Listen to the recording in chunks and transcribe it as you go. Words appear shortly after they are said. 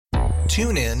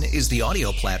TuneIn is the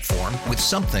audio platform with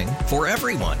something for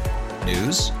everyone.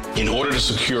 News. In order to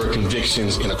secure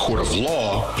convictions in a court of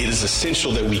law, it is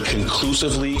essential that we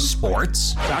conclusively.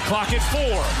 Sports. Shot clock at 4.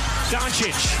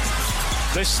 Doncic.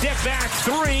 The step back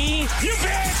 3. You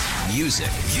bet. Music.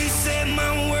 You set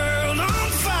my world on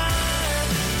fire.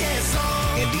 Yes,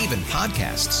 and even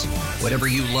podcasts. Whatever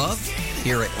you love,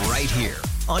 hear it right here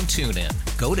on TuneIn.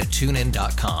 Go to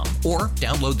TuneIn.com or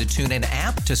download the TuneIn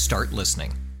app to start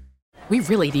listening. We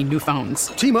really need new phones.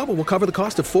 T-Mobile will cover the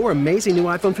cost of 4 amazing new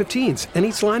iPhone 15s, and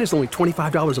each line is only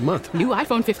 $25 a month. New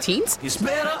iPhone 15s? it's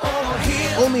better over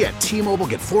here. Only at T-Mobile,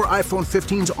 get 4 iPhone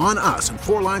 15s on us and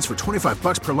 4 lines for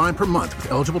 $25 per line per month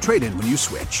with eligible trade-in when you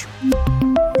switch.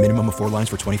 Minimum of 4 lines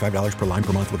for $25 per line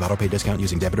per month with autopay discount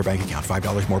using debit or bank account.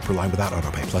 $5 more per line without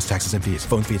autopay, plus taxes and fees.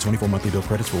 Phone fee at 24 monthly bill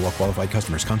credits for well-qualified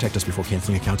customers. Contact us before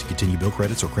canceling account to continue bill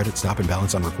credits or credit stop and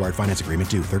balance on required finance agreement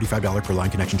due. $35 per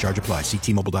line connection charge applies. See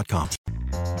T-Mobile.com.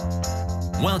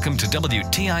 Welcome to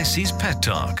WTIC's Pet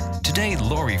Talk. Today,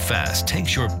 Lori Fast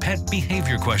takes your pet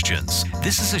behavior questions.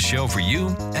 This is a show for you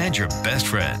and your best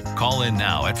friend. Call in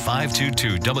now at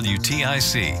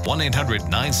 522-WTIC,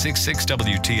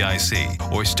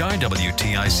 1-800-966-WTIC, or star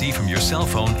WTIC from your cell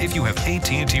phone if you have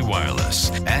AT&T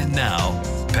Wireless. And now,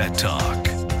 Pet Talk.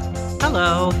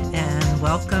 Hello, and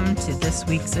welcome to this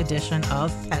week's edition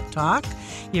of Pet Talk.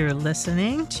 You're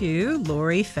listening to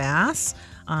Lori Fast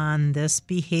on this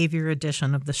behavior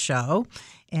edition of the show.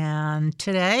 And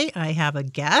today I have a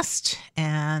guest,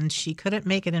 and she couldn't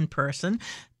make it in person,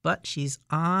 but she's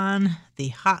on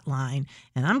the hotline,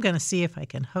 and I'm going to see if I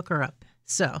can hook her up.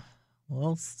 So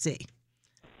we'll see.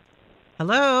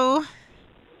 Hello.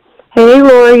 Hey,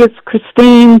 Lori, it's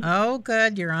Christine. Oh,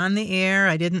 good. You're on the air.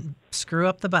 I didn't screw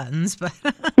up the buttons, but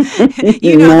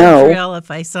you know No. the drill.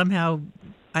 If I somehow...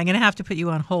 I'm going to have to put you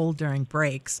on hold during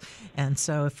breaks. And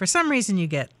so if for some reason you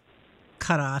get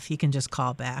cut off, you can just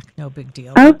call back. No big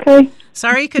deal. Okay.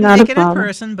 Sorry you couldn't Not make a it in problem.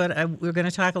 person, but we're going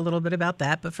to talk a little bit about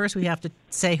that. But first we have to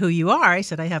say who you are. I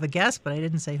said I have a guest, but I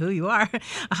didn't say who you are.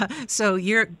 So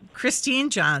you're Christine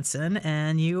Johnson,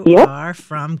 and you Yep. are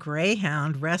from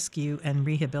Greyhound Rescue and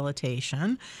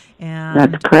Rehabilitation. And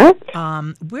That's correct.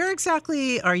 Where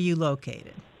exactly are you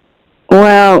located?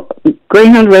 Well,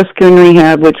 Greyhound Rescue and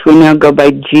Rehab, which we now go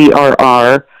by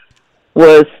GRR,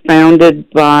 was founded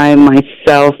by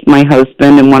myself, my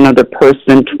husband, and one other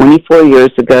person 24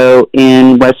 years ago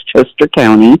in Westchester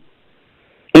County.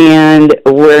 And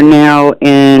we're now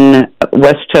in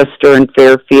Westchester and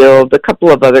Fairfield, a couple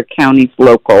of other counties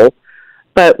local,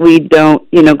 but we don't,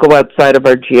 go outside of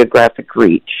our geographic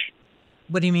reach.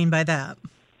 What do you mean by that?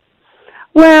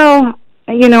 Well,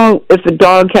 if a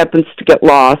dog happens to get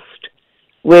lost,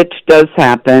 which does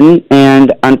happen,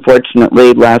 and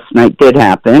unfortunately last night did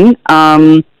happen,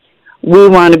 we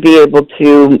want to be able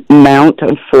to mount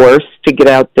a force to get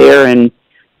out there and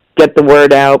get the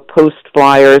word out, post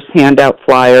flyers, hand out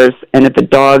flyers, and if a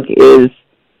dog is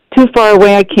too far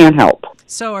away, I can't help.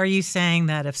 So are you saying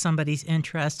that if somebody's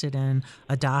interested in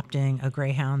adopting a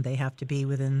Greyhound, they have to be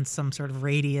within some sort of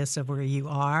radius of where you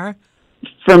are?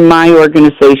 From my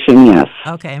organization, yes.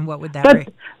 Okay, and what would that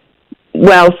be?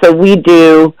 Well, so we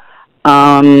do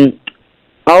all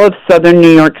of southern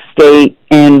New York State,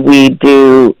 and we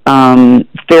do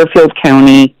Fairfield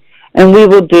County, and we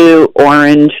will do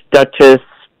Orange, Dutchess,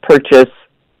 Purchase,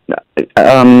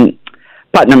 Putnam,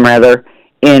 rather,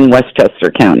 in Westchester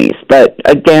counties. But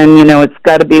again, it's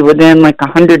got to be within like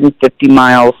 150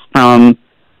 miles from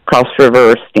Cross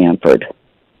River or Stanford.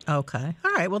 Okay.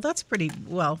 All right. Well, that's pretty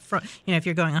well. If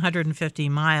you're going 150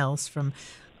 miles from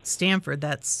Stanford,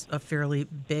 that's a fairly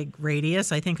big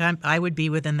radius. I think I would be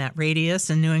within that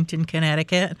radius in Newington,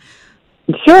 Connecticut.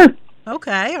 Sure.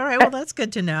 Okay. All right. Well, that's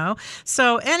good to know.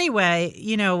 So anyway,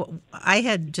 I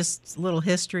had just a little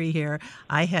history here.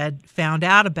 I had found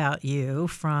out about you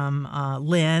from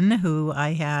Lynn, who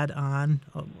I had on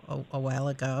a while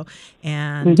ago.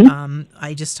 And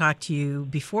I just talked to you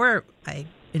before I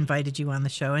invited you on the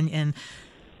show. And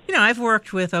I've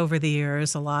worked with, over the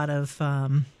years, a lot of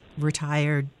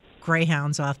retired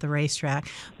greyhounds off the racetrack,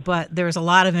 but there was a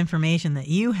lot of information that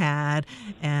you had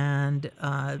and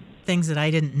things that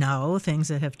I didn't know, things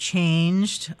that have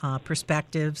changed,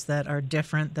 perspectives that are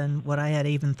different than what I had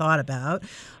even thought about.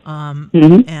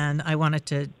 And I wanted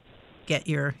to get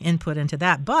your input into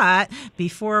that. But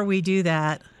before we do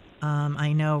that,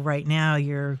 I know right now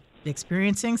you're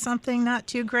experiencing something not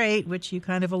too great, which you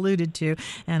kind of alluded to,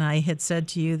 and I had said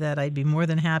to you that I'd be more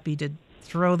than happy to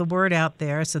throw the word out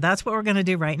there. So that's what we're going to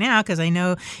do right now, because I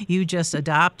know you just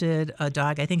adopted a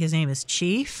dog. I think his name is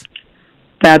Chief.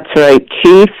 That's right,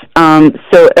 Chief.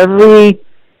 So every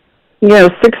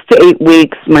 6 to 8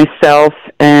 weeks, myself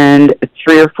and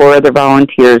 3 or 4 other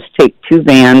volunteers take 2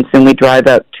 vans and we drive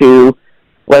out to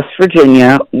West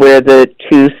Virginia, where the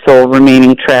 2 sole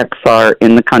remaining tracks are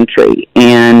in the country.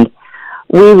 And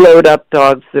we load up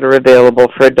dogs that are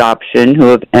available for adoption who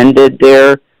have ended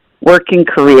their working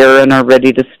career and are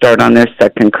ready to start on their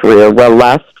second career. Well,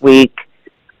 last week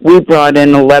we brought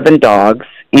in 11 dogs,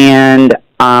 and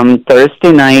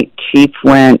Thursday night Chief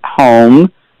went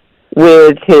home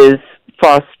with his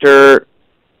foster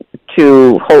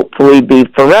to hopefully be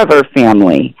forever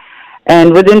family.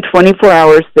 And within 24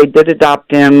 hours, they did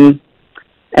adopt him,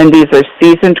 and these are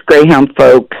seasoned Greyhound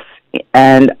folks.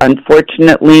 And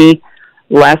unfortunately,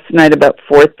 last night about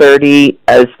 4:30,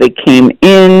 as they came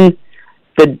in,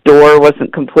 the door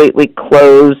wasn't completely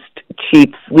closed.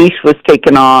 Chief's leash was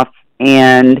taken off,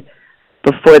 and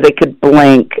before they could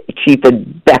blink, Chief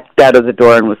had backed out of the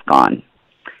door and was gone.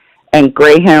 And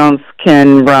Greyhounds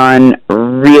can run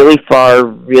really far,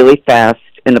 really fast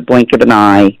in the blink of an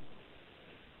eye.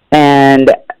 And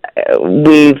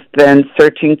we've been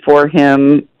searching for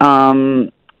him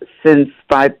since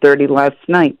 5:30 last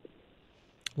night.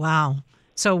 Wow.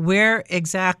 So where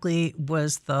exactly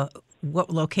was what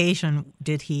location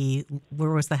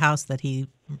where was the house that he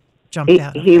jumped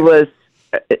out of? He was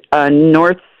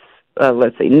North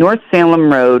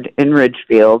Salem Road in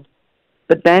Ridgefield.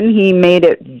 But then he made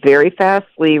it very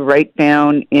fastly right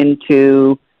down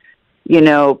into,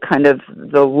 kind of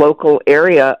the local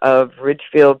area of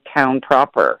Ridgefield town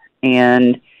proper.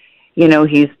 And,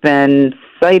 he's been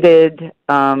cited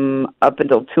up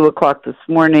until 2 o'clock this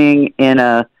morning in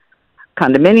a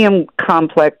condominium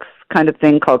complex kind of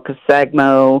thing called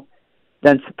Casagmo.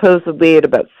 Then supposedly at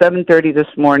about 7:30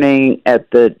 this morning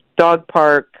at the dog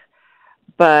park.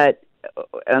 But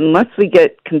unless we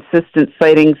get consistent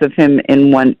sightings of him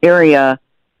in one area,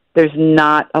 there's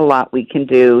not a lot we can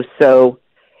do. So,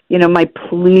 my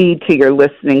plea to your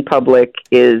listening public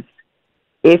is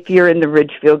if you're in the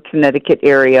Ridgefield, Connecticut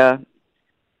area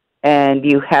and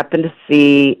you happen to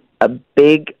see a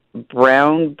big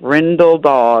brown brindle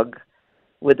dog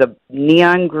with a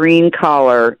neon green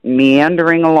collar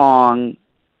meandering along,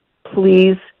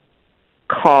 please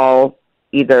call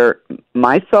either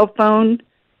my cell phone,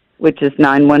 which is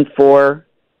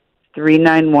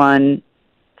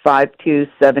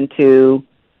 914-391-5272,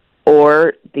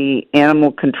 or the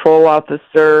animal control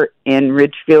officer in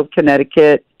Ridgefield,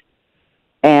 Connecticut,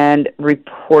 and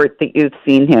report that you've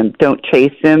seen him. Don't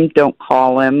chase him. Don't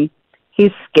call him.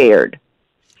 He's scared.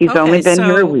 He's only been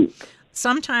here a week.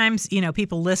 Sometimes,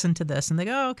 people listen to this and they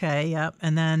go, okay, yep.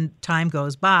 And then time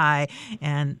goes by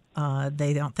and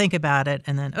they don't think about it.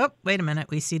 And then, oh, wait a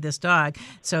minute, we see this dog.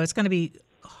 So it's going to be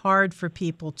hard for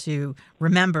people to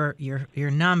remember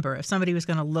your number. If somebody was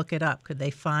going to look it up, could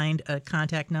they find a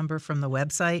contact number from the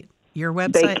website, your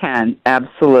website? They can,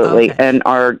 absolutely. Okay. And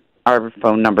our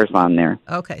phone number's on there.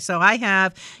 Okay, so I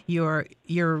have your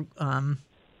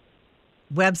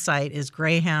website is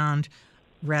Greyhound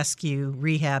Rescue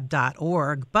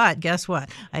Rehab.org, but guess what?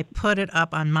 I put it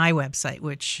up on my website,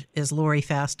 which is Lori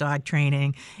Fast Dog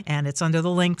Training, and it's under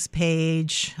the links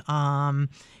page.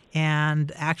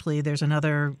 And actually, there's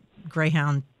another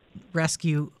Greyhound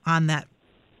Rescue on that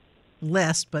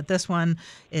list, but this one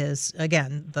is,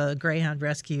 again, the Greyhound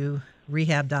Rescue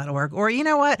Rehab.org. Or you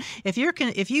know what? If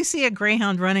you see a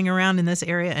greyhound running around in this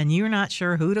area and you're not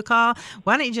sure who to call,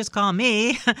 why don't you just call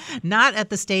me? Not at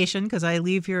the station because I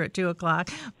leave here at 2 o'clock,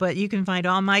 but you can find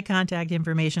all my contact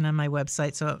information on my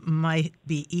website. So it might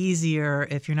be easier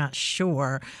if you're not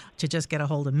sure to just get a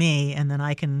hold of me, and then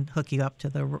I can hook you up to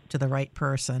the right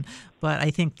person. But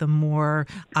I think the more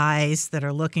eyes that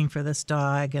are looking for this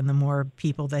dog and the more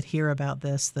people that hear about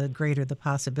this, the greater the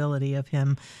possibility of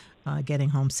him getting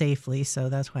home safely. So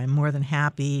that's why I'm more than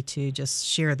happy to just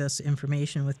share this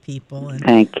information with people. And,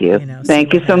 thank you.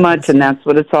 Thank you so much. And that's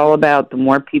what it's all about. The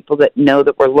more people that know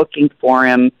that we're looking for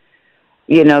him,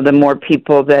 the more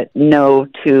people that know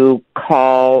to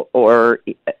call or,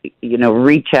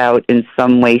 reach out in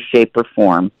some way, shape, or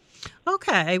form.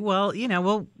 Okay, well,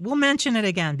 we'll mention it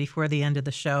again before the end of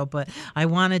the show, but I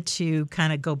wanted to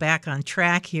kind of go back on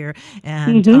track here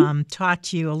and talk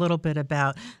to you a little bit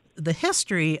about the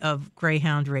history of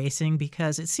greyhound racing,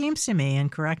 because it seems to me,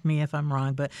 and correct me if I'm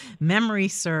wrong, but memory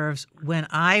serves when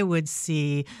I would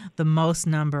see the most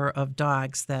number of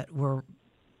dogs that were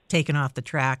taken off the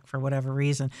track for whatever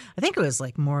reason. I think it was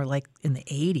more like in the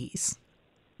 80s.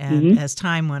 And as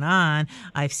time went on,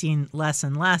 I've seen less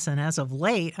and less. And as of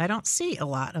late, I don't see a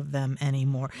lot of them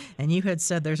anymore. And you had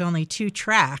said there's only 2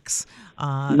 tracks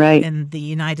in the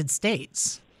United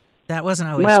States. That wasn't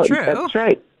always true. That's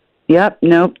right. Yep.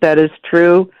 Nope. That is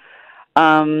true.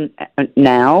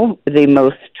 Now, the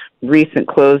most recent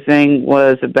closing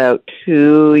was about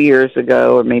 2 years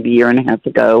ago, or maybe a year and a half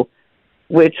ago,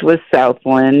 which was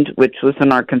Southland, which was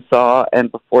in Arkansas,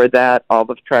 and before that, all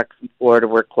the tracks in Florida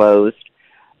were closed.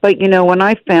 But, when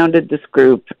I founded this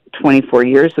group 24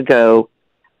 years ago,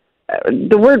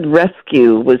 the word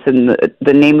rescue was in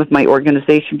the name of my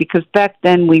organization because back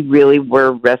then we really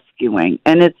were rescuing.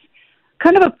 And it's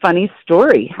kind of a funny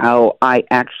story how I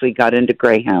actually got into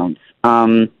Greyhounds.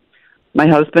 My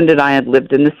husband and I had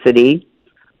lived in the city,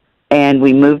 and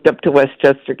we moved up to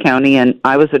Westchester County, and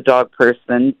I was a dog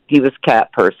person. He was a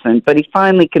cat person, but he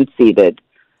finally conceded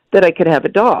that I could have a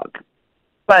dog.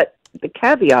 But the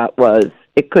caveat was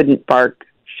it couldn't bark,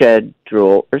 shed,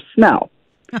 drool, or smell.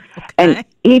 Okay. And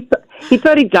he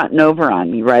thought he'd gotten over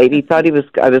on me, right? He thought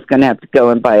I was going to have to go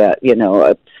and buy a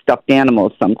stuffed animal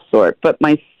of some sort. But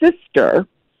my sister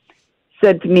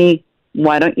said to me,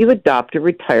 "Why don't you adopt a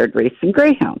retired racing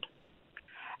greyhound?"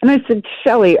 And I said,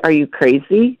 "Shelley, are you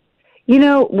crazy? We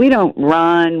don't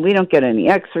run, we don't get any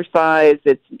exercise.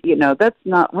 It's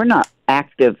we're not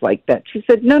active like that." She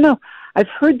said, No, I've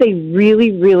heard they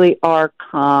really, really are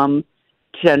calm,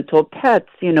 gentle pets,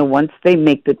 once they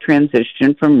make the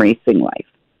transition from racing life.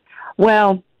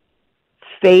 Well,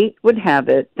 fate would have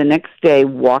it, the next day,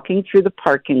 walking through the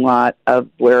parking lot of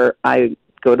where I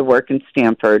go to work in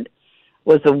Stamford,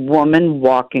 was a woman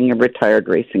walking a retired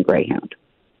racing greyhound.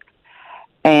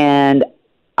 And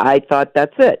I thought,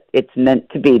 that's it. It's meant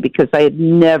to be, because I had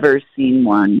never seen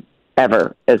one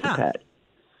ever as a pet.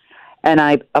 And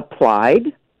I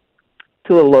applied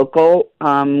to a local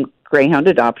greyhound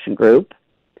adoption group,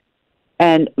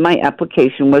 and my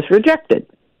application was rejected.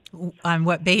 On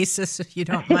what basis, if you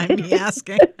don't mind me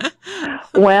asking?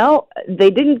 Well, they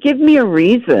didn't give me a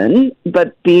reason,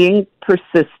 but being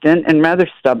persistent and rather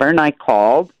stubborn, I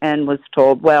called and was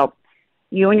told, "Well,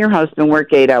 you and your husband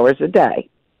work 8 hours a day."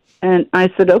 And I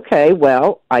said, "Okay,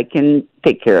 well, I can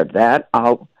take care of that.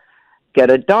 I'll get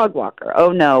a dog walker."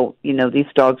 "Oh, no, these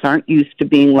dogs aren't used to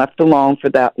being left alone for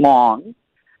that long."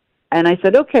 And I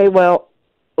said, "Okay, well,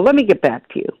 let me get back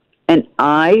to you." And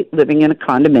I, living in a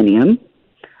condominium,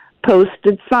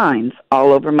 posted signs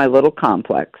all over my little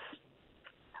complex,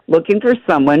 looking for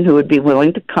someone who would be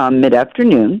willing to come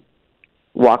mid-afternoon,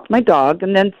 walk my dog,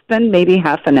 and then spend maybe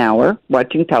half an hour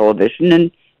watching television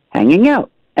and hanging out.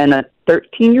 And a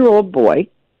 13-year-old boy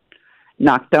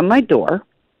knocked on my door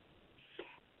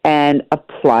and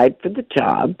applied for the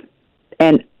job,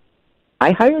 and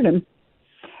I hired him.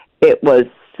 It was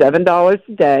 $7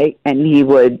 a day, and he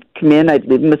would come in, I'd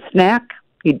leave him a snack,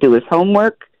 he'd do his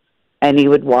homework, and he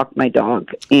would walk my dog.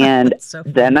 And so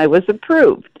then I was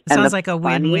approved. It sounds like a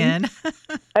win-win.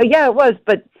 Yeah, it was,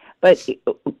 but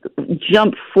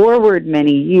jump forward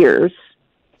many years,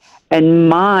 and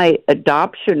my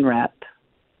adoption rep,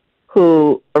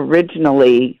 who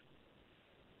originally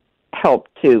helped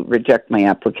to reject my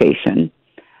application,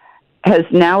 has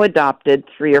now adopted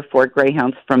 3 or 4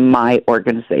 greyhounds from my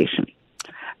organization.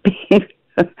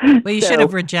 Well, you should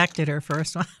have rejected her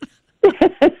first one.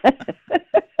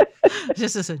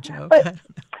 This is a joke. But,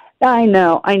 I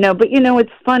know. But,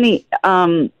 it's funny.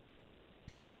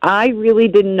 I really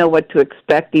didn't know what to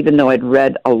expect, even though I'd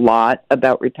read a lot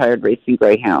about retired racing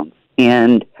greyhounds.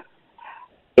 And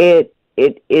it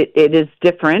is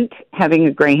different having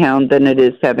a greyhound than it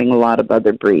is having a lot of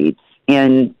other breeds.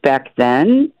 And back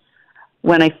then,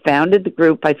 when I founded the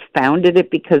group, I founded it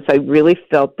because I really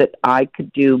felt that I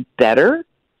could do better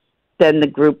than the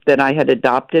group that I had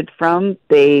adopted from.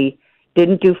 They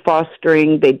didn't do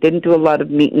fostering. They didn't do a lot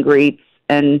of meet and greets.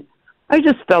 And I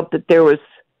just felt that there was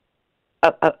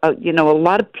a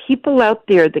lot of people out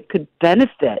there that could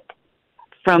benefit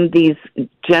from these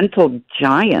gentle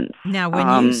giants. Now,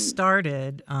 when you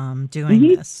started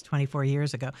doing this 24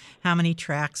 years ago, how many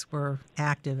tracks were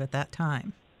active at that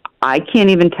time? I can't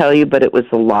even tell you, but it was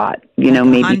a lot.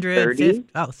 Maybe 30.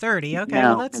 30. Okay, no,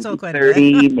 well, that's still quite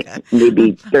 30, a bit. Okay.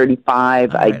 maybe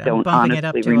 35. Right, I don't honestly it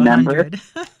up to remember.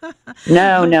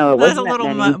 No, it wasn't that's a little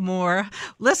that many. more.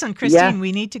 Listen, Christine,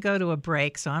 we need to go to a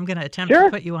break, so I'm going to attempt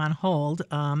to put you on hold,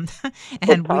 and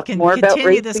we can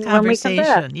continue this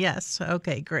conversation. Yes.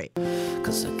 Okay, great.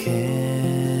 'Cause I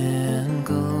can't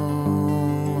go home.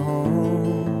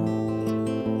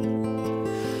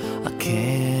 I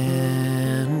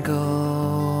can't go home.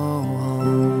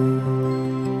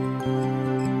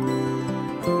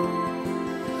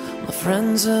 My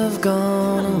friends have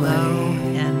gone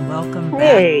away. And welcome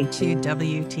back to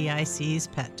WTIC's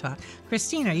Pet Talk.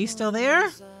 Christine, are you still there?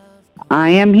 I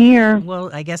am here. Well,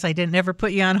 I guess I didn't ever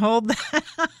put you on hold.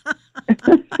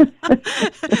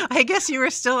 I guess you were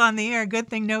still on the air. Good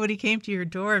thing nobody came to your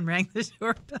door and rang the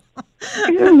doorbell.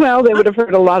 Well, they would have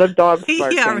heard a lot of dogs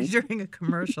barking. Yeah, during a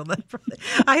commercial.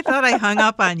 I thought I hung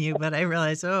up on you, but I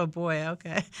realized, oh boy,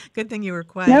 okay. Good thing you were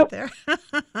quiet there.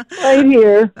 Right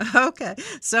here. Okay.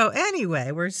 So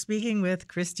anyway, we're speaking with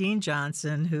Christine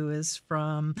Johnson, who is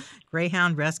from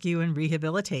Greyhound Rescue and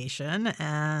Rehabilitation.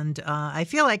 And I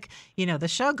feel like, the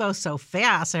show goes so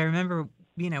fast. I remember,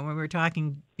 when we were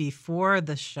talking before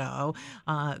the show,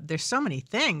 there's so many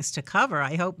things to cover.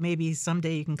 I hope maybe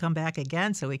someday you can come back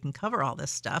again so we can cover all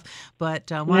this stuff. But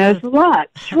there's a lot,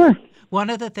 sure. One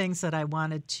of the things that I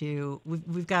wanted to,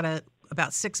 we've got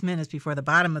about 6 minutes before the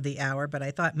bottom of the hour, but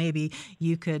I thought maybe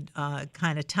you could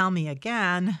kind of tell me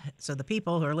again, so the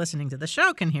people who are listening to the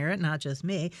show can hear it, not just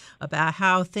me, about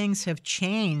how things have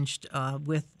changed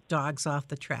with dogs off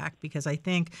the track, because I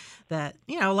think that,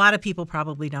 a lot of people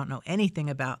probably don't know anything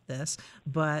about this,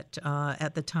 but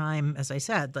at the time, as I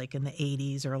said, like in the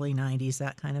 80s, early 90s,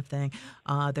 that kind of thing,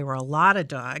 there were a lot of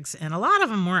dogs, and a lot of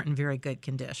them weren't in very good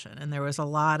condition, and there was a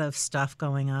lot of stuff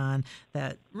going on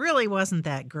that really wasn't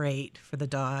that great for the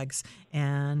dogs,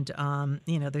 and,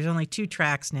 there's only 2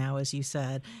 tracks now, as you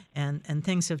said, and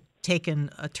things have taken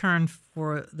a turn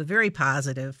for the very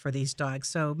positive for these dogs,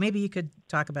 so maybe you could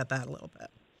talk about that a little bit.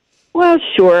 Well,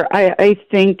 sure. I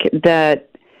think that,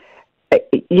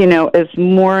 as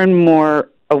more and more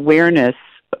awareness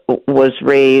was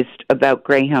raised about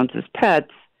greyhounds as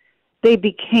pets, they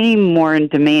became more in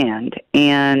demand.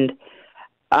 And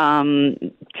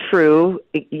true,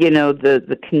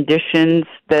 the conditions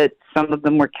that some of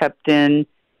them were kept in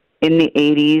the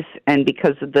 80s, and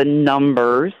because of the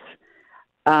numbers,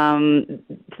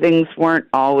 things weren't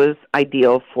always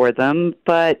ideal for them.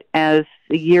 But as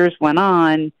the years went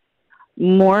on,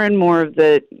 more and more of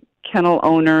the kennel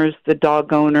owners, the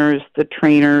dog owners, the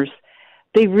trainers,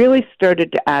 they really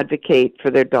started to advocate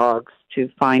for their dogs to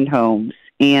find homes.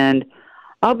 And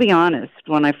I'll be honest,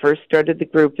 when I first started the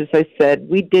group, as I said,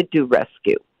 we did do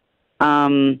rescue.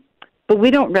 But we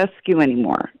don't rescue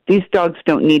anymore. These dogs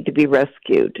don't need to be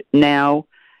rescued. Now,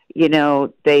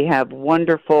 they have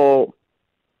wonderful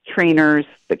trainers,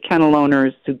 the kennel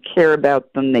owners who care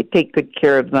about them. They take good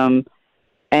care of them.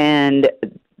 And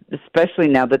especially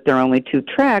now that there are only 2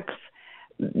 tracks,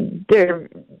 there are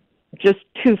just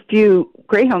too few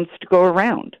greyhounds to go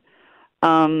around.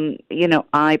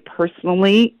 I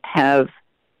personally have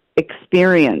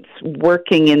experience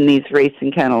working in these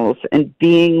racing kennels and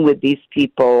being with these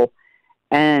people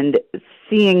and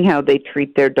seeing how they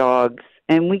treat their dogs.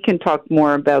 And we can talk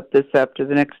more about this after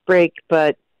the next break,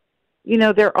 but,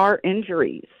 there are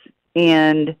injuries,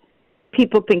 and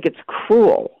people think it's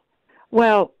cruel.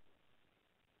 Well,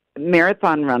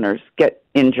 marathon runners get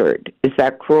injured. Is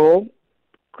that cruel?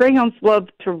 Greyhounds love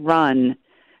to run,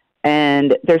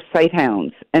 and they're sight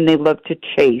hounds, and they love to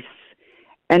chase.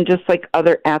 And just like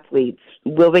other athletes,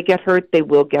 will they get hurt? They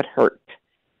will get hurt.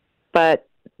 But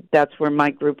that's where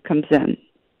my group comes in.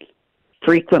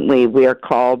 Frequently, we are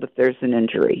called if there's an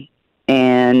injury.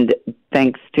 And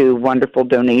thanks to wonderful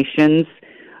donations,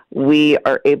 we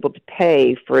are able to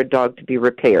pay for a dog to be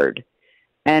repaired.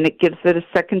 And it gives it a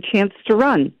second chance to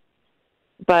run.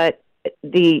 But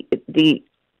the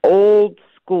old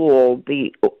school,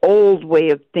 the old way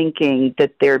of thinking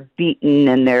that they're beaten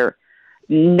and they're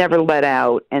never let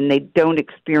out and they don't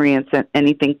experience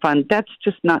anything fun, that's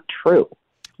just not true.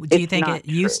 Do you think it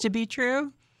used to be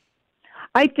true?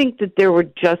 I think that there were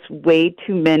just way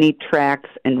too many tracks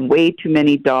and way too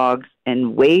many dogs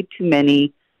and way too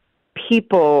many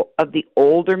people of the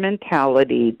older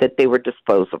mentality that they were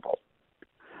disposable.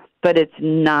 But it's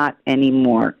not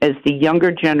anymore. As the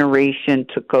younger generation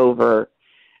took over,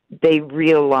 they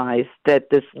realized that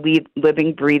this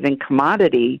living, breathing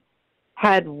commodity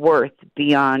had worth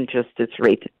beyond just its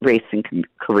racing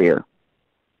career.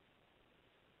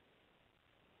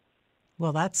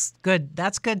 Well, that's good.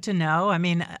 That's good to know. I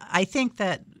mean, I think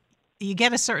that you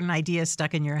get a certain idea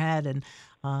stuck in your head. And,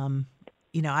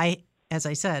 as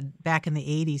I said, back in the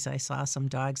 80s, I saw some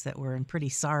dogs that were in pretty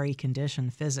sorry condition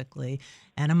physically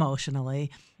and emotionally.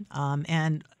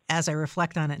 And as I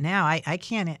reflect on it now, I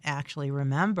can't actually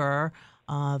remember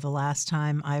the last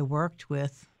time I worked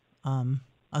with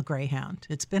a greyhound.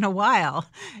 It's been a while,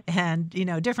 and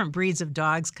different breeds of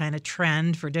dogs kind of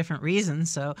trend for different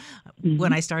reasons. So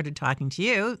when I started talking to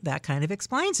you, that kind of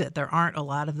explains it. There aren't a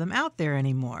lot of them out there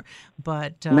anymore,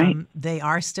 but they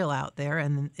are still out there,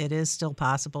 and it is still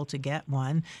possible to get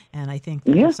one. And I think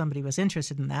that if somebody was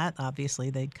interested in that, obviously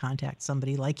they'd contact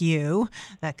somebody like you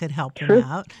that could help them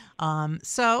out.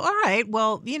 So all right,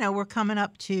 well, we're coming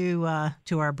up to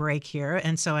our break here,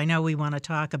 and so I know we want to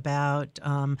talk about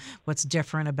what's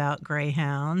different about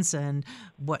greyhounds and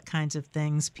what kinds of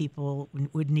things people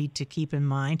would need to keep in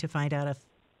mind to find out if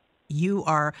you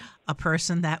are a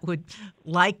person that would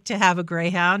like to have a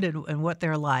greyhound and what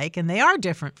they're like. And they are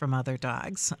different from other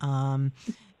dogs.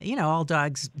 All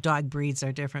dog breeds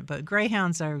are different, but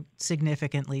greyhounds are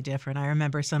significantly different. I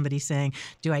remember somebody saying,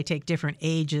 do I take different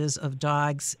ages of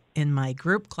dogs in my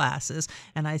group classes?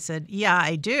 And I said, yeah,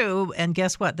 I do. And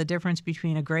guess what? The difference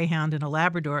between a greyhound and a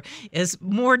Labrador is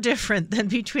more different than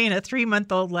between a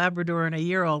 3-month-old Labrador and a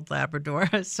year-old Labrador.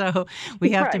 So we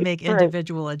have to make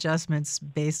individual adjustments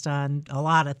based on a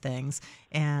lot of things.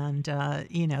 And,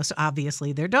 so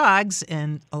obviously they're dogs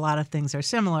and a lot of things are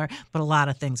similar, but a lot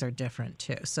of things are different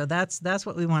too. So that's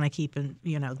what we want to keep and,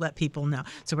 let people know.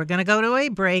 So we're going to go to a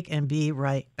break and be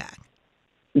right back.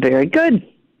 Very good.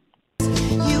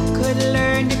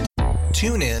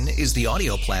 TuneIn is the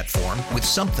audio platform with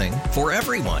something for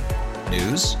everyone.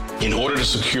 News. In order to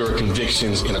secure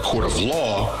convictions in a court of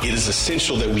law, it is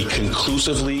essential that we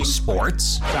conclusively.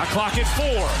 Sports. Shot clock at 4.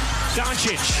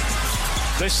 Doncic.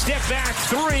 The step back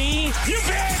 3. You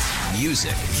bet.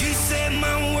 Music. You set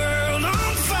my world on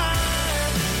fire.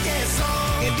 Yes,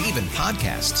 and even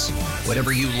podcasts.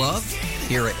 Whatever you love,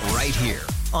 hear it right here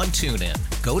on TuneIn.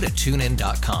 Go to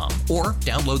TuneIn.com or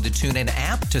download the TuneIn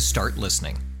app to start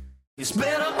listening. It's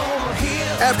better over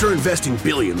here. After investing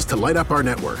billions to light up our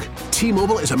network,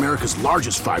 T-Mobile is America's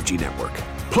largest 5G network.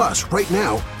 Plus, right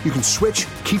now, you can switch,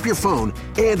 keep your phone,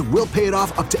 and we'll pay it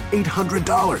off up to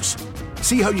 $800.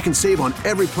 See how you can save on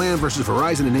every plan versus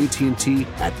Verizon and AT&T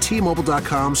at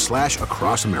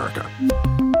T-Mobile.com/across America.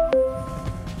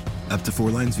 Up to 4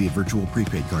 lines via virtual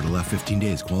prepaid card. Allow 15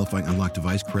 days. Qualifying unlocked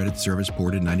device credit service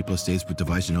ported 90-plus days with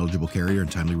device and eligible carrier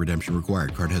and timely redemption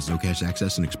required. Card has no cash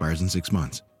access and expires in 6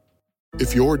 months.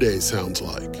 If your day sounds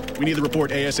like, we need the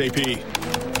report ASAP,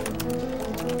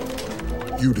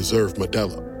 you deserve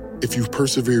Modelo. If you've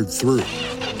persevered through,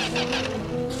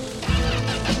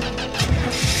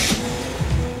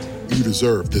 you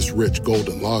deserve this rich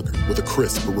golden lager with a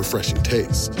crisp but refreshing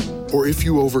taste. Or if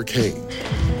you overcame.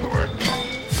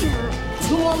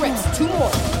 2 more reps, 2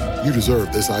 more. You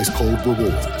deserve this ice-cold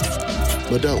reward.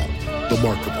 Modelo, the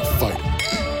Remarkable Fighter.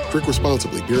 Drink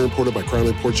responsibly. Beer imported by Crown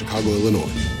Imports, Chicago,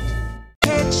 Illinois.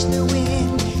 Catch the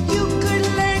wind. You could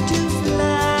learn to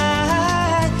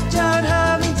fly. Don't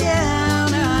hold me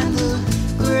down on the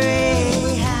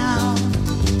Greyhound.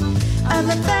 I'm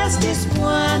the fastest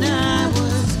one. I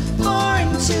was born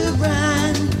to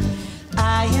run.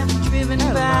 I am driven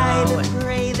by the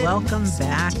prey that welcome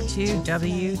back to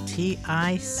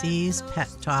WTIC's Pet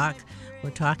Talk. We're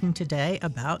talking today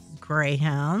about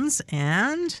greyhounds,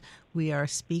 and we are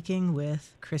speaking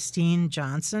with Christine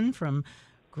Johnson from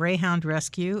Greyhound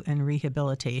Rescue and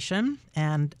Rehabilitation.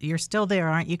 And you're still there,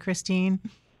 aren't you, Christine?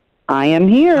 I am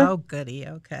here. Oh, goody.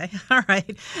 Okay. All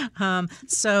right.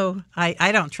 So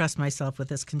I don't trust myself with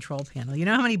this control panel. You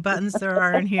know how many buttons there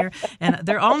are in here? And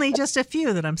there are only just a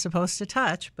few that I'm supposed to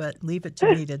touch, but leave it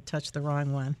to me to touch the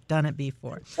wrong one. Done it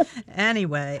before.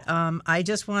 Anyway, I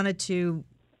just wanted to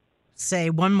say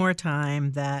one more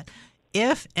time that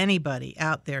if anybody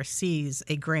out there sees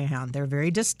a greyhound, they're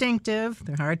very distinctive,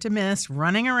 they're hard to miss,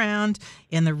 running around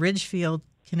in the Ridgefield,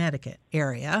 Connecticut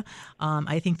area.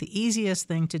 I think the easiest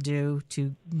thing to do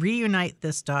to reunite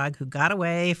this dog who got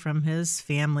away from his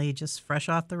family just fresh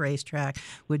off the racetrack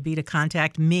would be to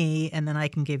contact me, and then I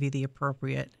can give you the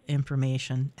appropriate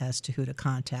information as to who to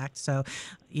contact. So,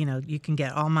 you can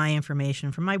get all my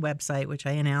information from my website, which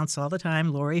I announce all the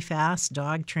time,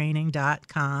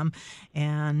 LoriFastDogTraining.com,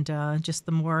 and just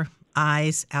the more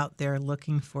eyes out there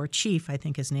looking for Chief, I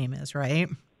think his name is, right?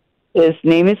 His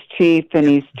name is Chief, and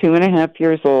he's 2.5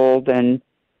 years old, and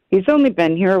he's only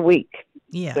been here a week.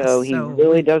 Yeah, so he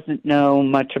really doesn't know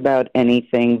much about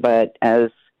anything. But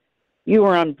as you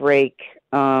were on break,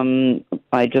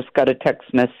 I just got a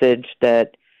text message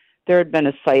that there had been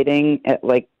a sighting at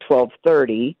like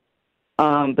 12:30,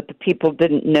 but the people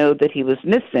didn't know that he was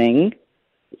missing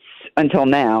until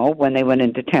now when they went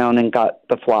into town and got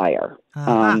the flyer.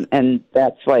 And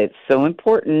that's why it's so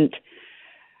important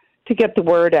to get the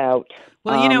word out.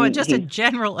 Well, just a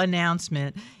general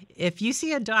announcement. If you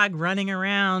see a dog running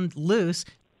around loose,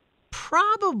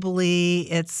 probably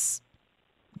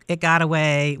it got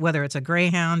away, whether it's a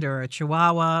Greyhound or a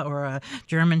Chihuahua or a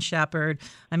German Shepherd.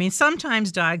 I mean,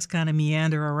 sometimes dogs kind of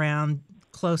meander around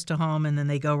close to home and then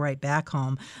they go right back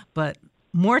home. But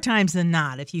more times than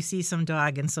not, if you see some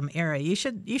dog in some area, you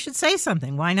should say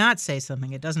something. Why not say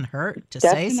something? It doesn't hurt to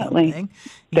say something.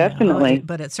 Definitely.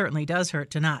 But it certainly does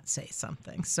hurt to not say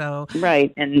something. So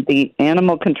right, and the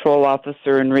animal control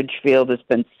officer in Ridgefield has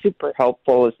been super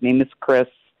helpful. His name is Chris.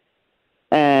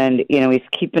 And, he's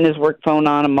keeping his work phone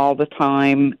on him all the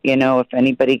time. If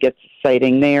anybody gets a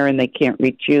sighting there and they can't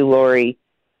reach you, Lori,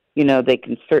 they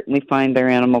can certainly find their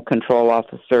animal control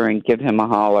officer and give him a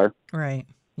holler. Right.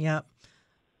 Yep.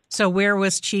 So where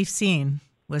was Chief seen?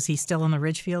 Was he still in the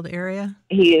Ridgefield area?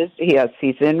 He is. Yes,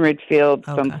 he's in Ridgefield,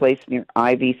 someplace near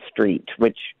Ivy Street,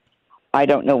 which I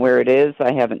don't know where it is.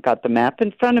 I haven't got the map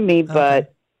in front of me,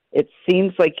 but it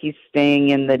seems like he's staying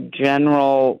in the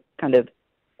general kind of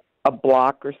a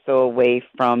block or so away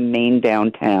from main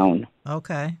downtown.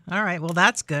 Okay. All right. Well,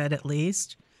 that's good at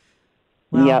least.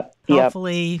 Well,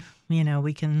 hopefully,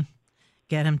 we can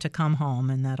get him to come home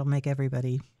and that'll make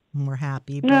everybody more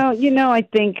happy. But... No, I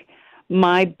think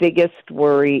my biggest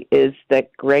worry is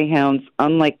that Greyhounds,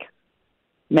 unlike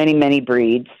many, many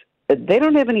breeds, they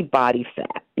don't have any body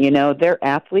fat. They're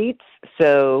athletes,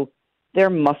 so they're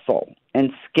muscle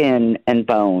and skin and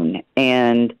bone,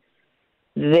 and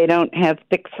they don't have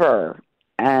thick fur.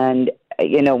 And,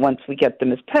 once we get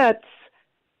them as pets,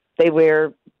 they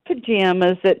wear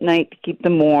pajamas at night to keep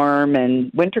them warm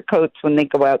and winter coats when they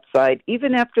go outside,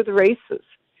 even after the races.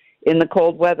 In the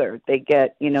cold weather, they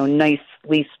get, nice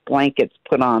fleece blankets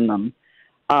put on them,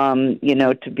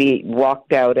 to be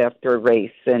walked out after a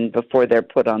race and before they're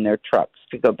put on their trucks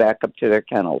to go back up to their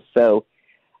kennels. So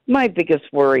my biggest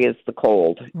worry is the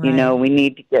cold. Right. We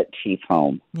need to get Chief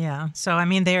home. Yeah. So, I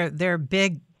mean, they're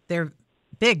big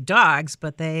dogs,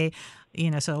 but they,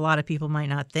 so a lot of people might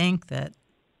not think that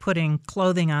putting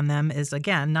clothing on them is,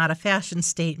 again, not a fashion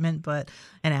statement, but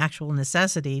an actual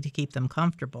necessity to keep them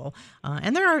comfortable.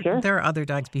 And there are other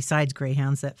dogs besides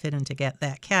Greyhounds that fit into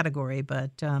that category.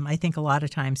 But I think a lot of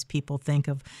times people think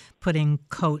of putting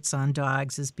coats on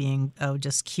dogs as being,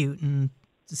 just cute and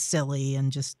silly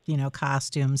and just,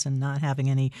 costumes and not having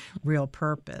any real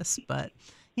purpose. But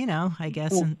I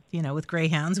guess, with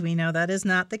Greyhounds, we know that is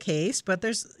not the case. But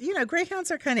there's,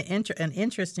 Greyhounds are kind of an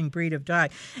interesting breed of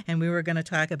dog. And we were going to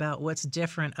talk about what's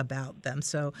different about them.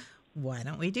 So why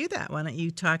don't we do that? Why don't you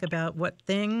talk about what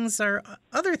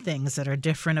other things that are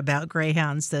different about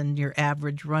Greyhounds than your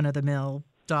average run-of-the-mill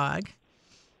dog?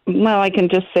 Well, I can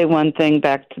just say one thing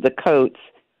back to the coats.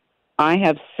 I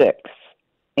have 6.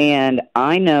 And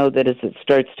I know that as it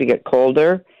starts to get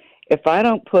colder, if I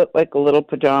don't put like a little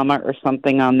pajama or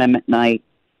something on them at night,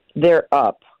 they're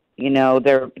up.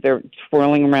 They're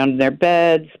swirling around in their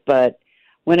beds. But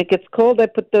when it gets cold, I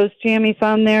put those jammies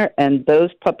on there, and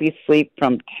those puppies sleep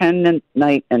from 10 at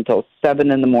night until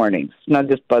 7 in the morning,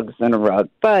 snug as bugs in a rug.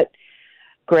 But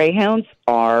Greyhounds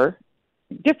are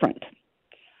different.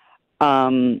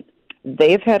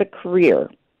 They have had a career,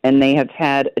 and they have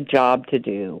had a job to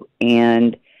do,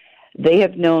 and they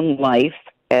have known life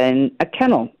in a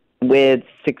kennel with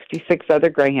 66 other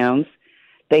Greyhounds.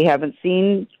 They haven't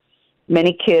seen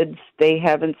many kids. They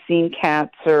haven't seen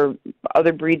cats or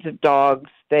other breeds of dogs.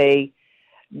 They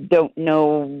don't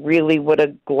know really what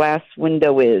a glass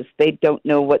window is. They don't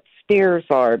know what stairs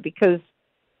are because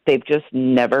they've just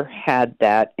never had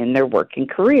that in their working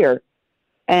career.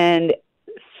 And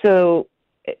so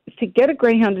to get a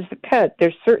Greyhound as a pet,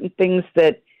 there's certain things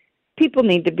that people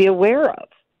need to be aware of.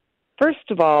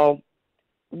 First of all,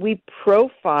 we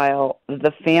profile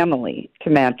the family to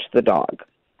match the dog.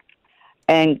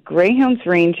 And Greyhounds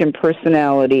range in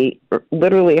personality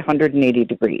literally 180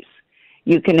 degrees.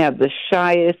 You can have the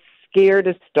shyest,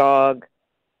 scaredest dog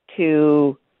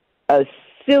to a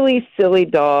silly, silly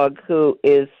dog who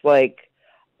is like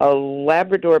a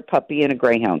Labrador puppy in a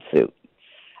Greyhound suit.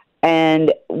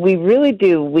 And we really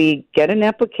do. We get an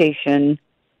application.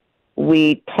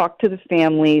 We talk to the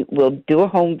family. We'll do a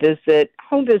home visit.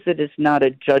 Home visit is not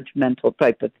a judgmental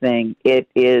type of thing. It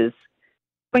is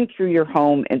going through your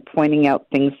home and pointing out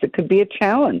things that could be a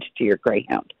challenge to your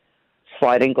Greyhound.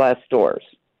 Sliding glass doors.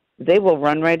 They will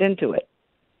run right into it.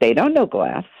 They don't know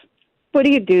glass. What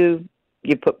do?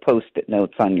 You put Post-it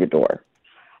notes on your door.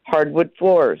 Hardwood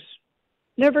floors.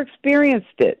 Never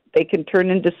experienced it. They can turn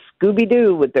into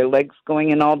Scooby-Doo with their legs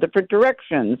going in all different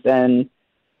directions and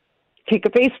take a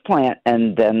face plant,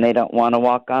 and then they don't want to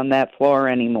walk on that floor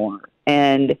anymore.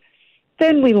 And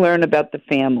then we learn about the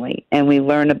family, and we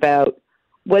learn about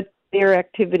what their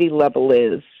activity level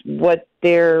is, what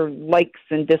their likes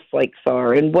and dislikes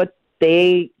are, and what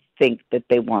they think that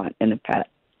they want in a pet.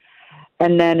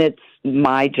 And then it's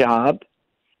my job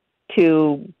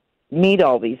to meet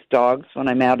all these dogs when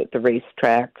I'm out at the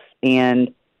racetracks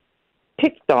and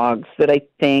pick dogs that I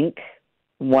think,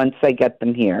 once I get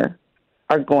them here,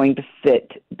 are going to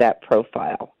fit that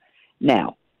profile.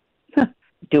 Now,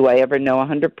 do I ever know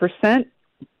 100%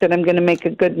 that I'm going to make a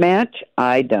good match?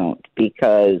 I don't,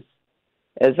 because,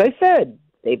 as I said,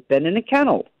 they've been in a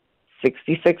kennel,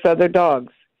 66 other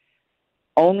dogs,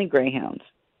 only Greyhounds.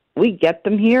 We get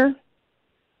them here.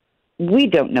 We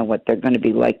don't know what they're going to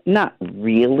be like. Not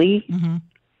really. Mm-hmm.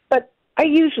 But I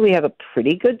usually have a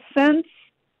pretty good sense.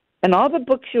 And all the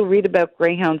books you'll read about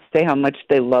Greyhounds say how much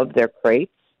they love their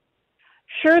crates.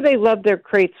 Sure, they love their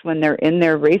crates when they're in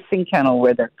their racing kennel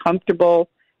where they're comfortable.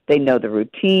 They know the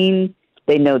routine.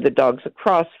 They know the dogs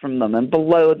across from them and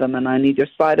below them and on either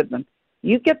side of them.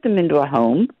 You get them into a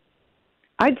home,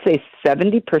 I'd say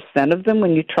 70% of them,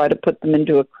 when you try to put them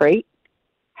into a crate,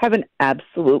 have an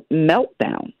absolute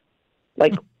meltdown.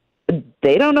 Like,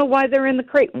 they don't know why they're in the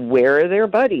crate. Where are their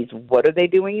buddies? What are they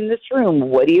doing in this room?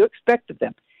 What do you expect of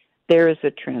them? There is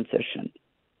a transition.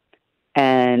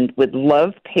 And with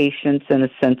love, patience, and a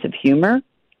sense of humor,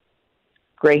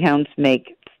 Greyhounds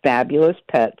make fabulous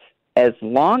pets as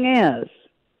long as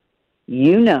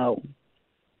you know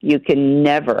you can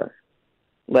never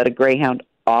let a Greyhound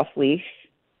off leash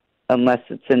unless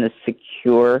it's in a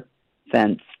secure,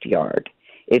 fenced yard.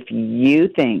 If you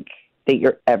think that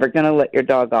you're ever going to let your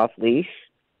dog off leash,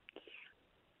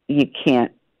 you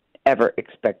can't ever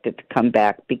expect it to come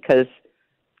back, because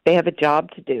they have a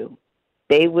job to do.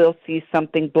 They will see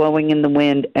something blowing in the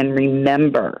wind and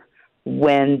remember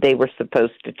when they were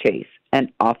supposed to chase,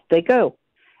 and off they go.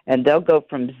 And they'll go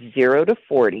from 0 to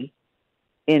 40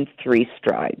 in 3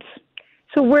 strides.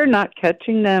 So we're not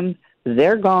catching them.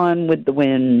 They're gone with the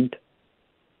wind.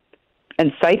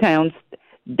 And sighthounds,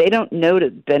 they don't know to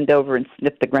bend over and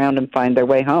sniff the ground and find their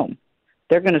way home.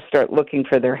 They're going to start looking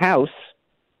for their house,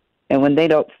 and when they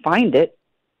don't find it,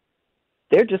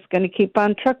 they're just going to keep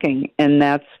on trucking. And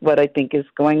that's what I think is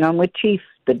going on with Chief,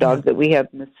 the dog that we have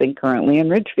missing currently in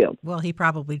Ridgefield. Well, he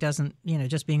probably doesn't,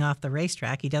 just being off the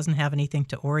racetrack, he doesn't have anything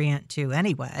to orient to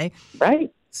anyway.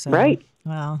 Right. So, right.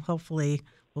 Well, hopefully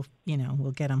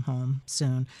we'll get him home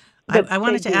soon. I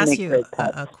wanted to ask you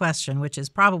a question, which is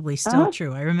probably still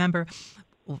true. I remember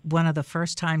one of the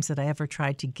first times that I ever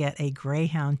tried to get a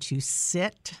Greyhound to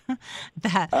sit,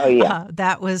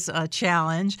 that was a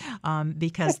challenge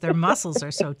because their muscles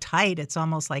are so tight. It's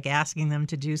almost like asking them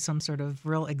to do some sort of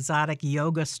real exotic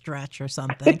yoga stretch or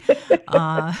something.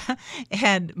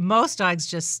 And most dogs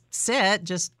just sit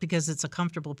just because it's a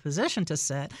comfortable position to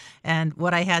sit. And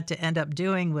what I had to end up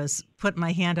doing was put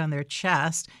my hand on their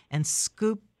chest and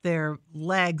scoop their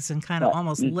legs and kind of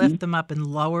almost lift them up and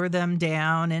lower them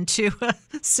down into a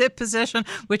sit position,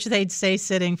 which they'd stay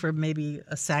sitting for maybe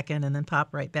a second and then pop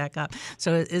right back up.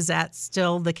 So is that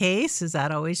still the case? Is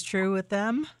that always true with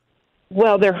them?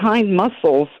 Well, their hind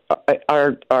muscles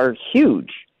are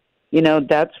huge.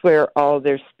 That's where all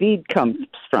their speed comes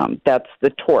from. That's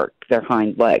the torque, their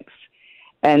hind legs.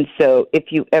 And so if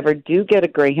you ever do get a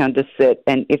Greyhound to sit,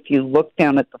 and if you look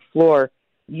down at the floor,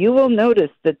 you will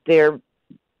notice that their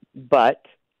butt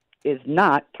is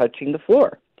not touching the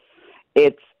floor.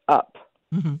 It's up.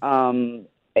 Mm-hmm.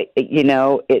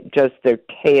 It just, their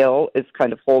tail is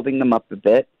kind of holding them up a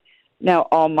bit. Now,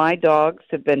 all my dogs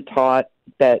have been taught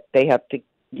that they have to,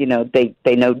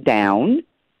 they know down,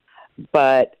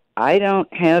 but I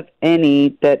don't have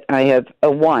any that I have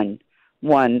one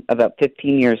about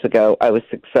 15 years ago, I was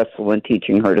successful in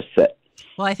teaching her to sit.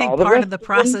 Well, I think part of the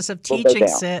process of teaching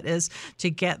sit is to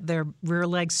get their rear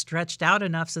legs stretched out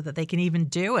enough so that they can even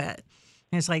do it.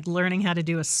 It's like learning how to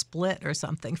do a split or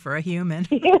something for a human.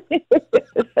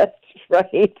 That's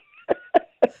right.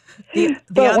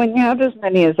 But when you have as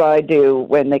many as I do,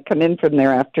 when they come in from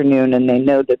their afternoon and they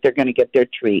know that they're going to get their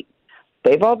treat,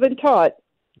 they've all been taught,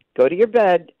 go to your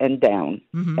bed and down.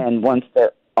 Mm-hmm. And once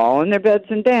they're all in their beds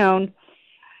and down,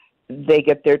 they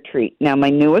get their treat. Now, my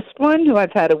newest one, who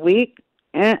I've had a week,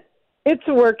 it's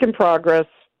a work in progress.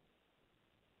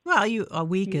 Well, a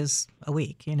week is a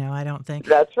week, I don't think.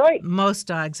 That's right. Most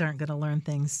dogs aren't going to learn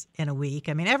things in a week.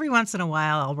 I mean, every once in a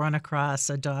while I'll run across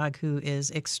a dog who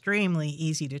is extremely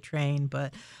easy to train,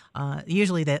 but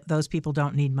usually those people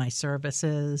don't need my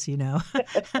services,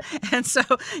 And so,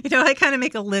 I kind of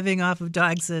make a living off of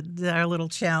dogs that are a little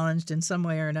challenged in some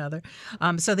way or another.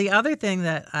 So the other thing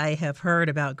that I have heard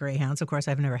about Greyhounds, of course,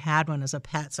 I've never had one as a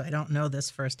pet, so I don't know this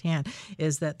firsthand,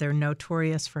 is that they're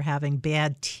notorious for having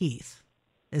bad teeth.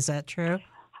 Is that true?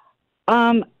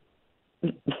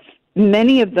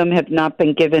 many of them have not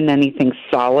been given anything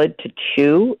solid to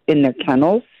chew in their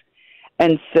kennels.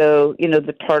 And so,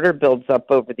 the tartar builds up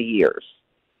over the years.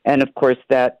 And, of course,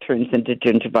 that turns into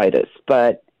gingivitis.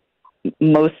 But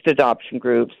most adoption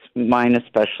groups, mine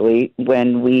especially,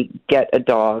 when we get a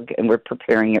dog and we're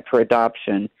preparing it for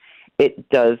adoption, it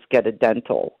does get a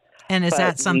dental. And is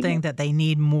that something that they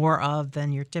need more of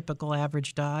than your typical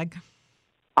average dog?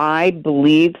 I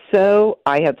believe so.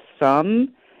 I have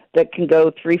some that can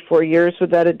go 3-4 years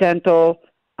without a dental.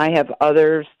 I have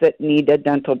others that need a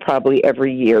dental probably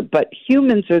every year. But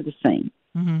humans are the same.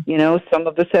 Mm-hmm. Some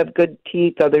of us have good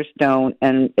teeth, others don't,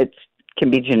 and it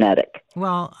can be genetic.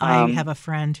 Well, I have a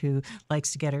friend who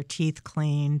likes to get her teeth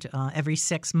cleaned every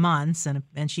 6 months,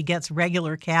 and she gets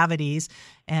regular cavities,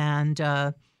 and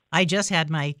I just had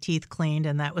my teeth cleaned,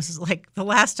 and that was the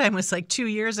last time was 2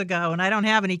 years ago, and I don't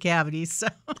have any cavities. So,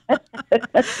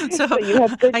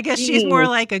 I guess she's more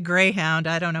like a greyhound.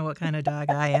 I don't know what kind of dog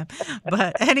I am.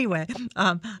 But anyway,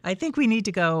 I think we need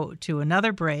to go to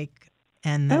another break,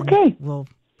 and then we'll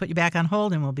put you back on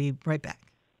hold, and we'll be right back.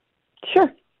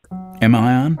 Sure. Am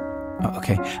I on?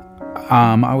 Okay.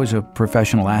 I was a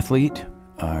professional athlete,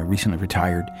 recently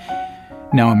retired.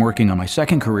 Now I'm working on my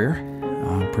second career,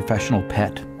 professional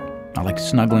pet. I like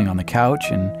snuggling on the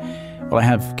couch, and, I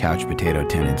have couch potato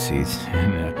tendencies.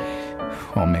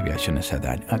 Well, maybe I shouldn't have said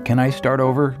that. Can I start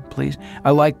over, please?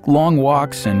 I like long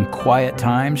walks and quiet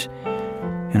times,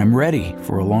 and I'm ready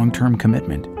for a long-term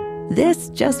commitment. This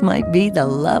just might be the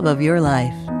love of your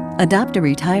life. Adopt a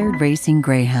retired racing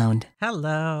greyhound.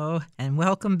 Hello, and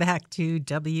welcome back to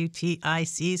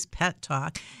WTIC's Pet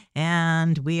Talk.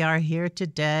 And we are here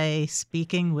today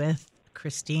speaking with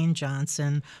Christine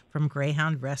Johnson from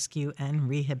Greyhound Rescue and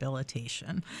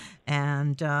Rehabilitation.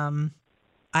 And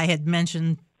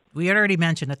we had already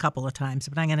mentioned a couple of times,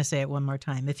 but I'm going to say it one more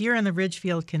time. If you're in the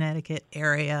Ridgefield, Connecticut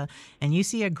area and you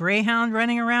see a greyhound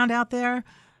running around out there,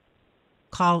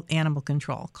 call animal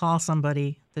control. Call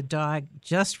somebody. The dog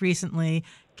just recently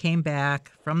came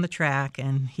back from the track,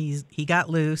 and he got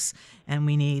loose, and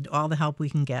we need all the help we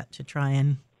can get to try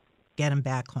and get him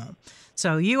back home.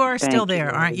 So you are still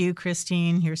there, aren't you,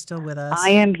 Christine? You're still with us? I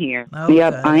am here. Oh,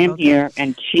 yep, good. I am here.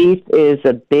 And Chief is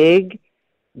a big,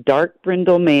 dark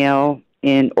brindle male.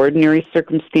 In ordinary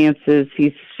circumstances,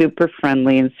 he's super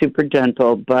friendly and super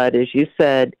gentle. But as you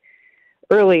said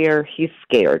earlier, he's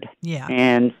scared. Yeah.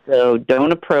 And so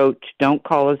don't approach, don't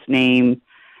call his name.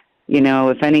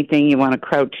 If anything, you want to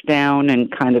crouch down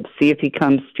and kind of see if he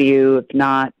comes to you. If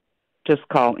not, just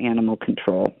call animal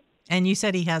control. And you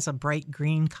said he has a bright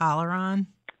green collar on?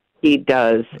 He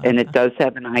does, and it does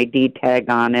have an ID tag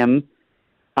on him.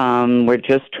 We're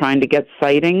just trying to get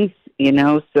sightings,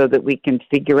 so that we can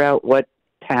figure out what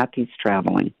path he's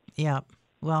traveling. Yeah.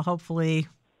 Well, hopefully,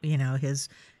 his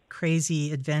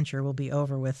crazy adventure will be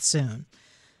over with soon.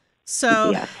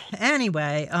 So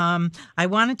anyway, I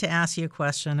wanted to ask you a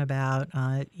question about,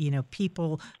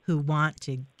 people who want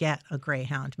to get a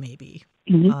greyhound maybe.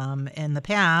 Mm-hmm. In the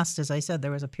past, as I said,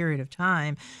 there was a period of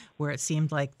time where it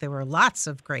seemed like there were lots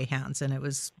of greyhounds, and it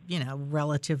was,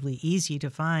 relatively easy to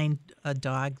find a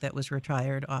dog that was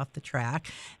retired off the track.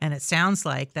 And it sounds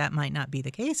like that might not be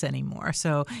the case anymore.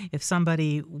 So if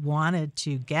somebody wanted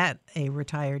to get a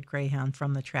retired greyhound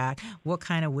from the track, what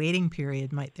kind of waiting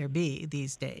period might there be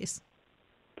these days?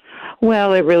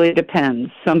 Well, it really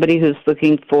depends. Somebody who's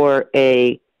looking for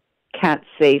a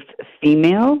cat-safe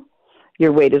female,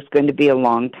 your wait is going to be a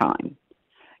long time.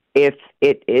 If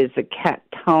it is a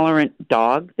cat-tolerant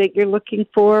dog that you're looking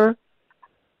for,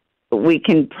 we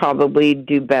can probably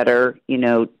do better,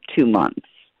 2 months.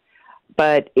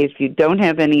 But if you don't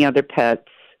have any other pets,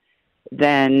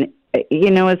 then,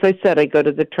 as I said, I go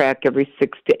to the track every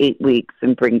 6 to 8 weeks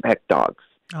and bring back dogs.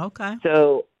 Okay.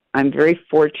 So I'm very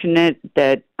fortunate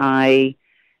that I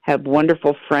have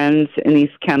wonderful friends in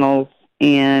these kennels,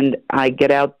 and I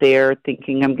get out there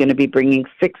thinking I'm going to be bringing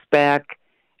 6 back,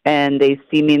 and they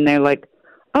see me and they're like,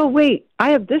 oh, wait, I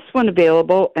have this one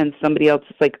available. And somebody else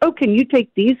is like, oh, can you take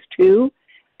these 2?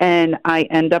 And I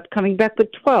end up coming back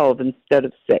with 12 instead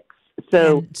of 6.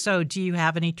 So do you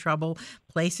have any trouble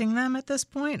placing them at this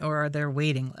point, or are there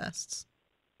waiting lists?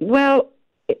 Well,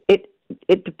 it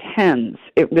depends.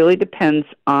 It really depends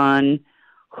on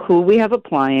who we have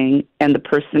applying and the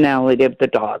personality of the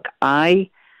dog. I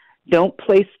don't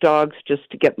place dogs just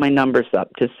to get my numbers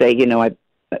up, to say,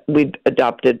 we've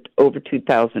adopted over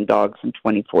 2,000 dogs in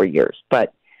 24 years.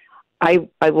 But I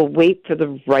will wait for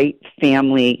the right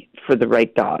family for the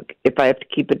right dog. If I have to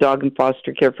keep a dog in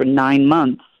foster care for 9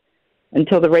 months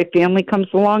until the right family comes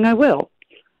along, I will.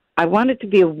 I want it to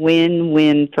be a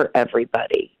win-win for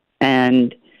everybody.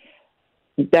 And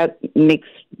that makes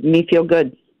me feel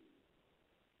good.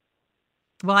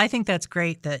 Well, I think that's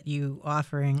great that you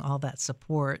offering all that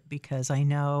support, because I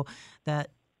know that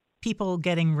people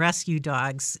getting rescue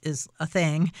dogs is a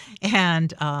thing.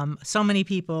 And so many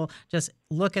people just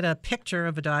look at a picture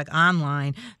of a dog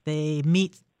online. They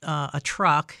meet a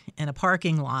truck in a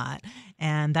parking lot,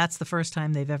 and that's the first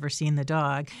time they've ever seen the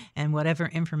dog. And whatever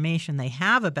information they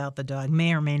have about the dog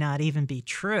may or may not even be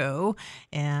true.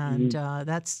 And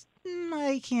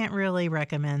I can't really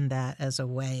recommend that as a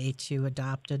way to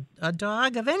adopt a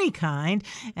dog of any kind,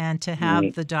 and to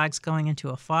have the dogs going into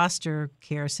a foster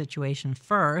care situation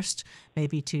first,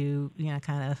 maybe to,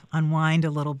 kind of unwind a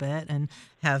little bit and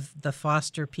have the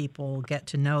foster people get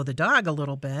to know the dog a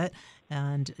little bit.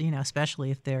 And,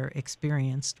 especially if they're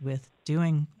experienced with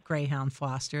doing Greyhound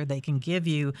foster, they can give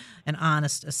you an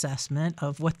honest assessment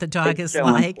of what the dog is so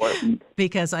like. Important.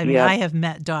 Because, I have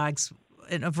met dogs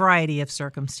in a variety of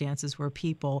circumstances where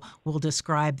people will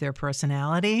describe their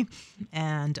personality,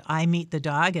 and I meet the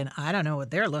dog and I don't know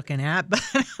what they're looking at, but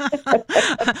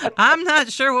I'm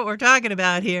not sure what we're talking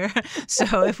about here.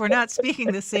 So if we're not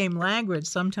speaking the same language,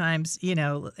 sometimes,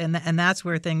 and that's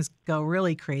where things go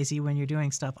really crazy when you're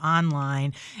doing stuff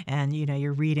online and,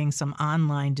 you're reading some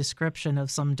online description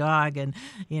of some dog and,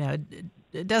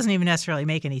 it doesn't even necessarily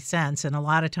make any sense. And a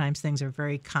lot of times things are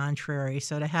very contrary.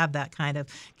 So to have that kind of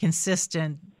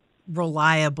consistent,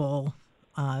 reliable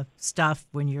stuff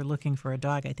when you're looking for a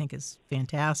dog, I think is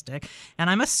fantastic. And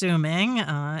I'm assuming,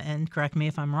 and correct me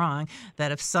if I'm wrong,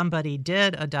 that if somebody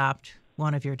did adopt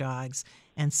one of your dogs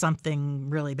and something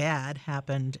really bad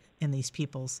happened in these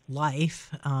people's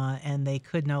life and they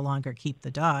could no longer keep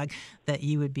the dog, that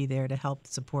you would be there to help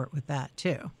support with that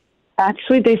too.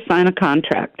 Actually, they sign a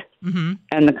contract. Mm-hmm.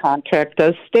 And the contract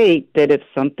does state that if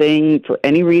something, for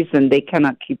any reason, they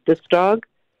cannot keep this dog,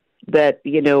 that,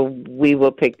 we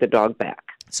will take the dog back.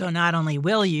 So not only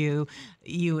will you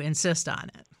insist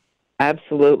on it.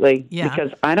 Absolutely. Yeah.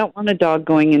 Because I don't want a dog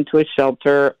going into a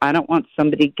shelter. I don't want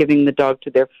somebody giving the dog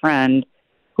to their friend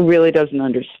who really doesn't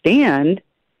understand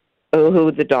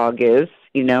who the dog is.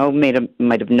 Might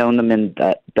have known them in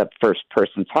the first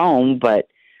person's home, but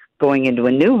going into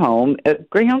a new home, a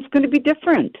Greyhound's going to be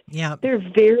different. Yeah. They're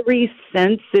very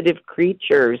sensitive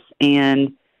creatures,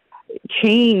 and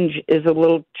change is a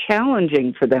little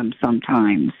challenging for them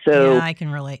sometimes. So yeah, I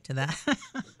can relate to that.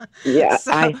 Yeah,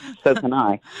 so can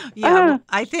I. Yeah,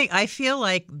 I feel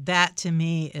like that to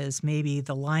me is maybe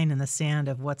the line in the sand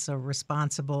of what's a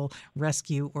responsible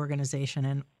rescue organization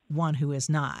and one who is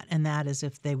not, and that is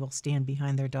if they will stand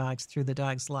behind their dogs through the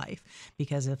dog's life.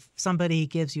 Because if somebody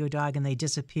gives you a dog and they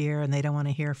disappear and they don't want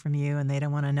to hear from you and they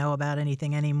don't want to know about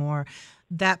anything anymore,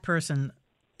 that person,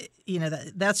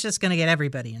 that's just going to get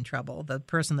everybody in trouble. The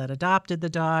person that adopted the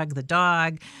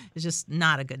dog is just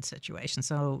not a good situation.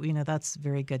 So, that's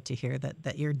very good to hear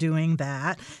that you're doing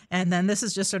that. And then this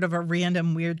is just sort of a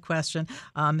random weird question.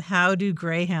 How do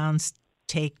Greyhounds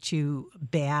take to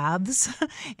baths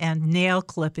and nail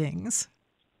clippings?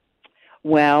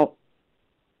 Well,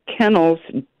 kennels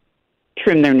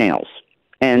trim their nails,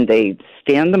 and they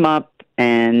stand them up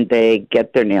and they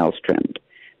get their nails trimmed.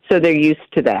 So they're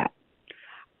used to that.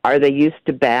 Are they used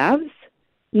to baths?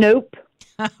 Nope.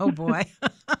 Oh, boy.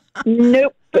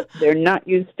 Nope. They're not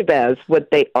used to baths.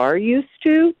 What they are used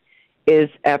to is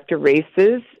after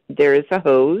races, there is a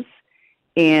hose,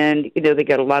 and they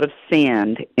get a lot of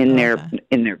sand in their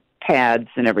pads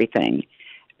and everything,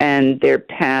 and their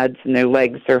pads and their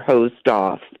legs are hosed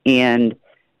off, and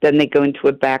then they go into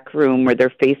a back room where their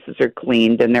faces are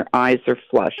cleaned and their eyes are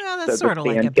flushed. Well, that's so sort of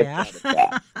like a bath.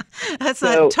 That's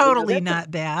so, not totally not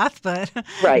bath, but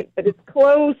right. But it's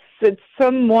close. It's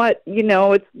somewhat,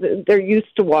 they're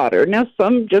used to water. Now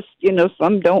some just,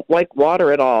 some don't like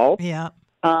water at all. Yeah.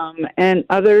 And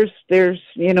others, there's,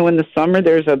 in the summer,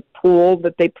 there's a pool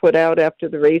that they put out after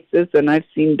the races, and I've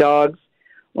seen dogs.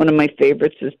 One of my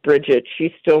favorites is Bridget.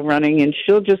 She's still running, and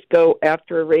she'll just go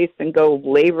after a race and go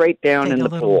lay right down in the pool.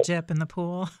 Take a little dip in the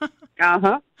pool.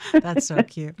 Uh-huh. That's so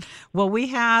cute. Well, we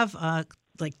have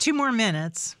like 2 more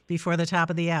minutes before the top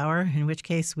of the hour, in which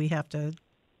case we have to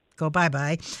go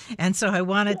bye-bye. And so I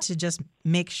wanted to just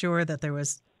make sure that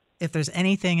if there's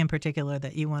anything in particular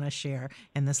that you want to share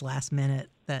in this last minute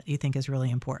that you think is really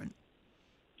important.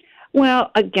 Well,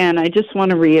 again, I just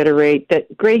want to reiterate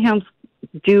that Greyhounds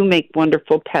do make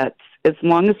wonderful pets as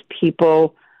long as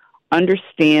people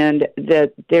understand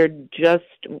that they're just,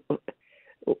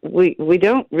 we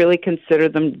don't really consider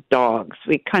them dogs.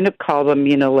 We kind of call them,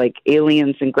 like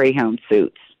aliens in Greyhound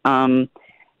suits,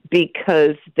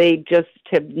 because they just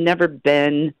have never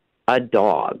been a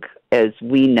dog as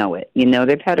we know it.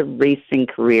 They've had a racing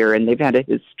career and they've had a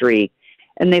history,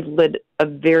 and they've led a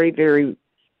very, very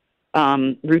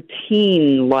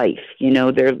routine life.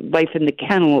 Their life in the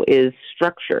kennel is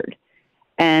structured,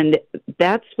 and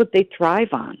that's what they thrive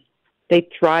on. They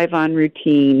thrive on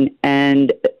routine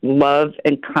and love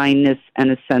and kindness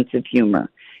and a sense of humor.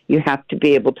 You have to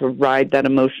be able to ride that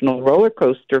emotional roller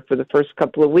coaster for the first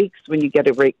couple of weeks when you get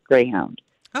a Greyhound.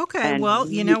 Okay, And well,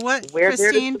 you know what, we're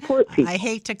there to Christine, support people. I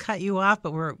hate to cut you off,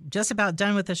 but we're just about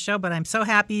done with the show, but I'm so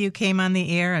happy you came on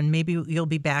the air, and maybe you'll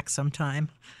be back sometime.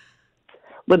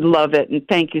 Would love it, and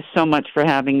thank you so much for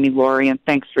having me, Lori, and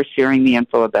thanks for sharing the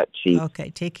info about Chief.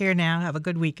 Okay, take care now. Have a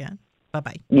good weekend.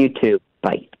 Bye-bye. You too.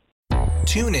 Bye.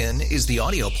 TuneIn is the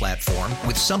audio platform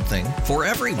with something for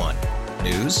everyone.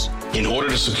 News. In order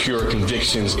to secure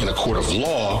convictions in a court of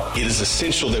law, it is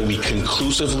essential that we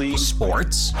conclusively.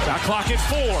 Sports. Shot clock at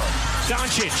 4.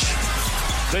 Doncic.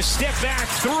 The step back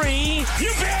 3.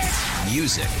 You bet.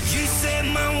 Music. You set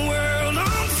my world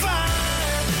on fire.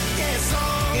 Yes,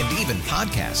 and even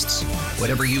podcasts.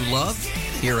 Whatever you love,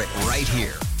 hear it right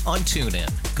here on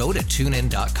TuneIn. Go to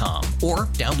TuneIn.com or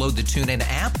download the TuneIn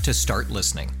app to start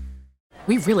listening.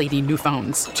 We really need new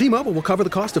phones. T-Mobile will cover the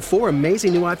cost of 4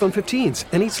 amazing new iPhone 15s,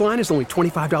 and each line is only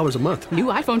 $25 a month. New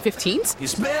iPhone 15s?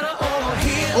 It's better over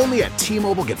here. Only at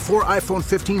T-Mobile, get 4 iPhone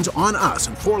 15s on us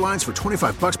and 4 lines for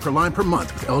 $25 per line per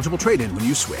month with eligible trade-in when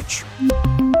you switch.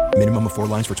 Minimum of 4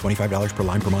 lines for $25 per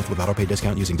line per month with autopay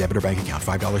discount using debit or bank account.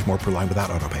 $5 more per line without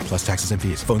autopay, plus taxes and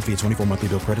fees. Phone fee at 24 monthly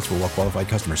bill credits for well-qualified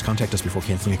customers. Contact us before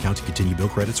canceling account to continue bill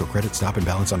credits or credit stop and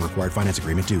balance on required finance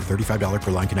agreement due. $35 per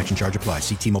line connection charge applies.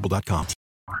 See T-Mobile.com.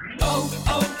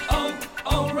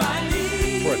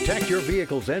 O'Reilly. Protect your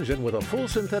vehicle's engine with a full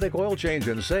synthetic oil change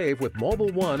and save with Mobile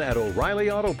One at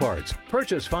O'Reilly Auto Parts.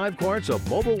 Purchase 5 quarts of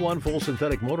Mobile One full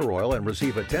synthetic motor oil and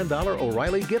receive a $10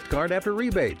 O'Reilly gift card after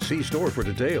rebate. See store for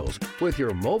details. With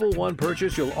your Mobile One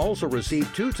purchase, you'll also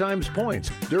receive 2 times points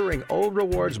during O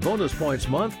Rewards Bonus Points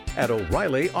Month at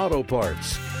O'Reilly Auto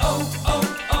Parts.